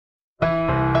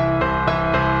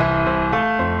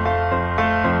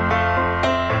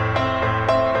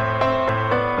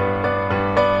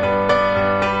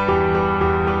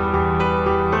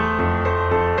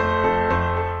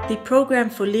Program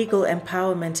for Legal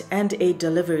Empowerment and Aid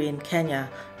Delivery in Kenya,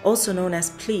 also known as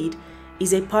PLEAD,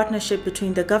 is a partnership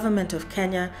between the Government of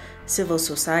Kenya, civil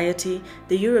society,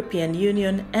 the European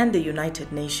Union, and the United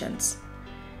Nations.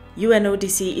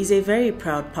 UNODC is a very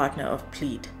proud partner of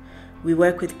PLEAD. We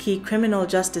work with key criminal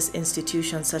justice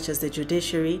institutions such as the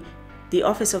Judiciary, the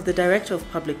Office of the Director of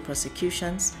Public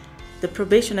Prosecutions, the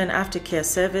Probation and Aftercare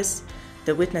Service,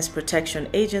 the Witness Protection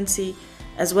Agency,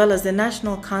 as well as the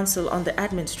National Council on the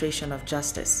Administration of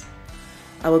Justice.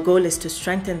 Our goal is to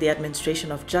strengthen the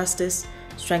administration of justice,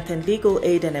 strengthen legal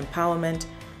aid and empowerment,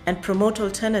 and promote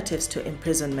alternatives to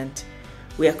imprisonment.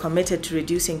 We are committed to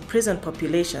reducing prison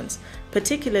populations,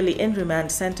 particularly in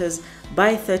remand centers,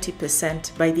 by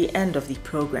 30% by the end of the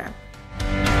program.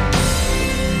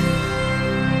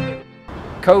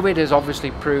 COVID has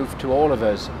obviously proved to all of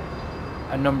us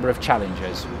a number of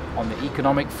challenges on the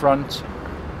economic front,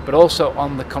 but also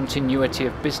on the continuity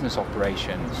of business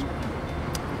operations.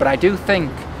 But I do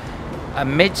think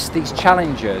amidst these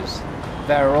challenges,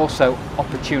 there are also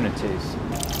opportunities.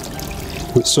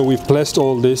 So we've placed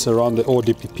all this around the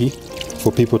ODPP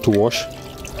for people to wash,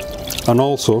 and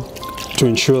also to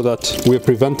ensure that we're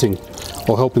preventing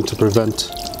or helping to prevent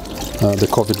the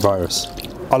COVID virus.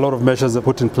 A lot of measures are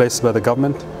put in place by the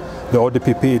government. The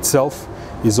ODPP itself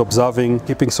is observing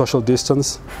keeping social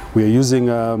distance. We are using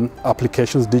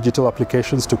applications, digital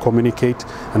applications, to communicate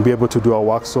and be able to do our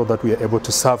work so that we are able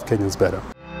to serve Kenyans better.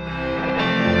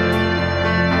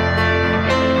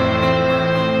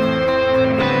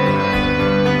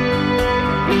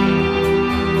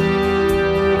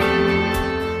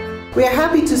 We are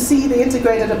happy to see the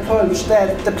integrated approach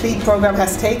that the PLEAD program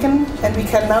has taken, and we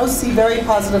can now see very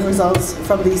positive results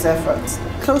from these efforts.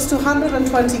 Close to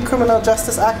 120 criminal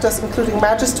justice actors, including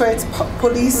magistrates,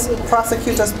 police,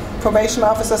 prosecutors, probation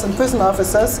officers, and prison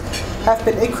officers, have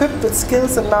been equipped with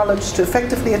skills and knowledge to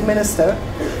effectively administer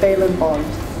bail and bond.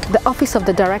 The Office of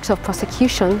the Director of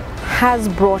Prosecution has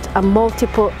brought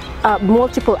multiple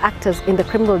actors in the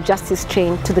criminal justice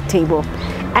chain to the table,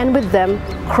 and with them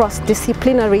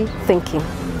cross-disciplinary thinking.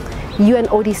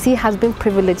 UNODC has been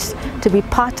privileged to be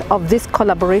part of this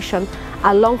collaboration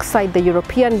alongside the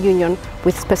European Union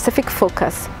with specific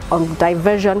focus on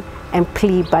diversion and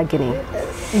plea bargaining.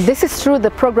 This is through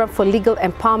the Program for Legal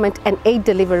Empowerment and Aid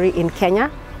Delivery in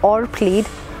Kenya, or PLEAD,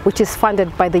 which is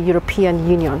funded by the European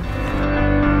Union.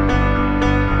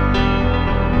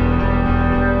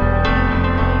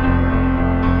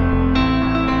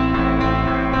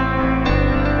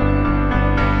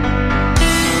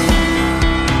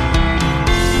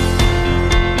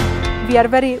 We are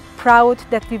very proud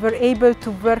that we were able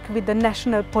to work with the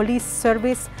National Police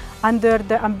Service under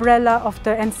the umbrella of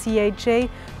the NCAJ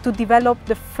to develop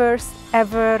the first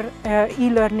ever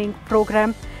e-learning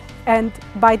program, and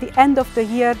by the end of the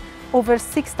year over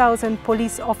 6,000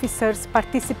 police officers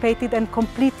participated and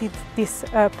completed this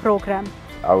program.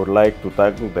 I would like to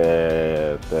thank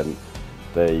the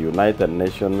United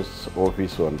Nations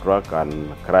Office on Drug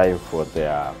and Crime for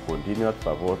their continued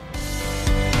support.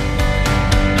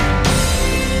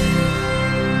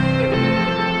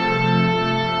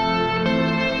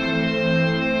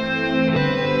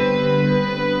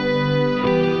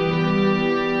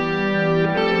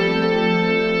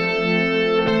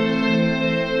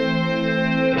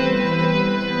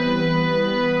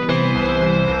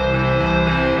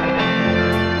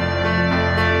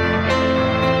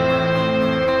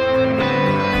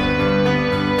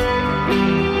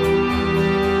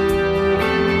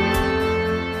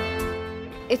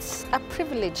 It's a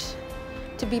privilege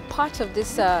to be part of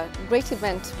this great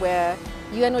event where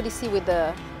UNODC, with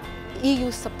the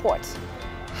EU support,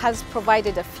 has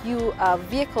provided a few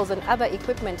vehicles and other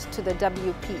equipment to the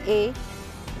WPA,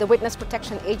 the Witness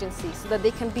Protection Agency, so that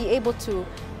they can be able to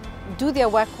do their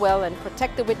work well and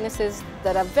protect the witnesses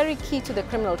that are very key to the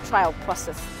criminal trial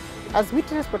process. As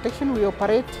witness protection, we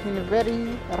operate in a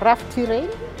very rough terrain,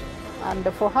 and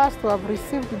for us to have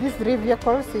received these 3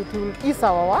 vehicles, it will ease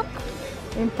our work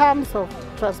in terms of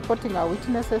transporting our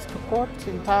witnesses to court,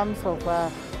 in terms of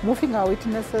moving our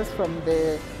witnesses from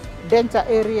the danger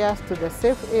areas to the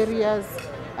safe areas,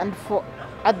 and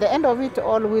at the end of it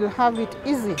all, we'll have it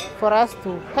easy for us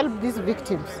to help these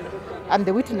victims and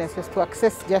the witnesses to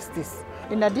access justice.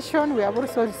 In addition, we have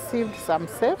also received some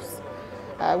safes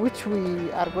which we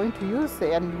are going to use,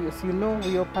 and as you know,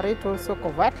 we operate also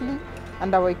covertly,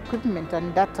 and our equipment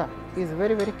and data is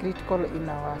very, very critical in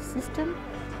our system.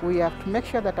 We have to make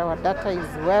sure that our data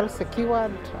is well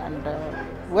secured and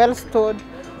well stored.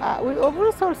 We have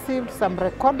also received some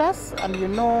recorders, and you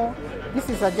know, this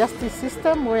is a justice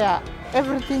system where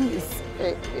everything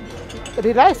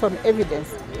relies on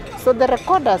evidence. So the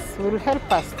recorders will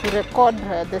help us to record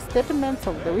the statements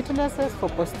of the witnesses for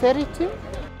posterity.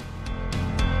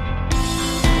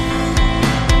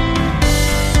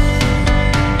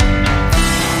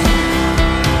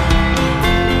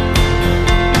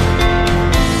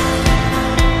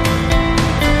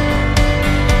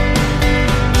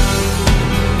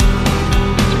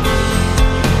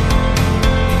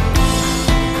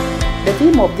 The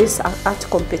theme of this art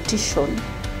competition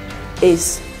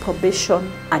is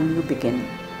Probation, a New Beginning.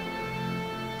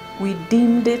 We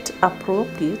deemed it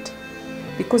appropriate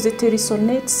because it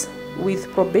resonates with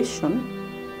probation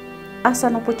as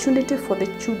an opportunity for the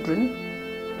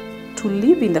children to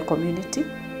live in the community,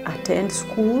 attend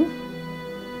school,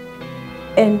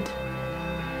 and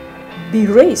be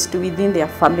raised within their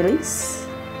families.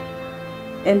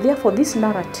 And therefore these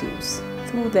narratives,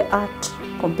 through the art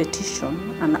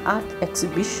competition and art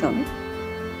exhibition,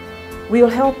 will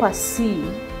help us see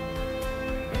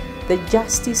the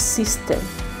justice system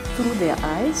through their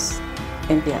eyes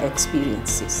and their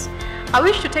experiences. I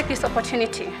wish to take this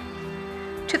opportunity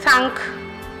to thank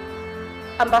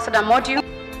Ambassador Modu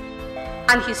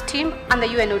and his team and the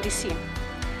UNODC.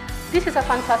 This is a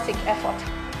fantastic effort.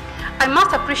 I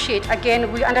must appreciate, again,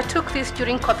 we undertook this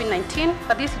during COVID-19,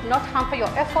 but this did not hamper your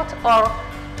effort or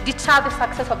deter the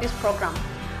success of this program.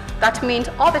 That means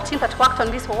all the teams that worked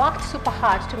on this worked super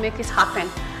hard to make this happen.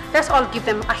 Let's all give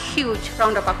them a huge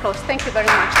round of applause. Thank you very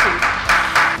much,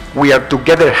 team. We are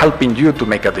together helping you to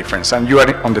make a difference, and you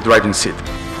are on the driving seat.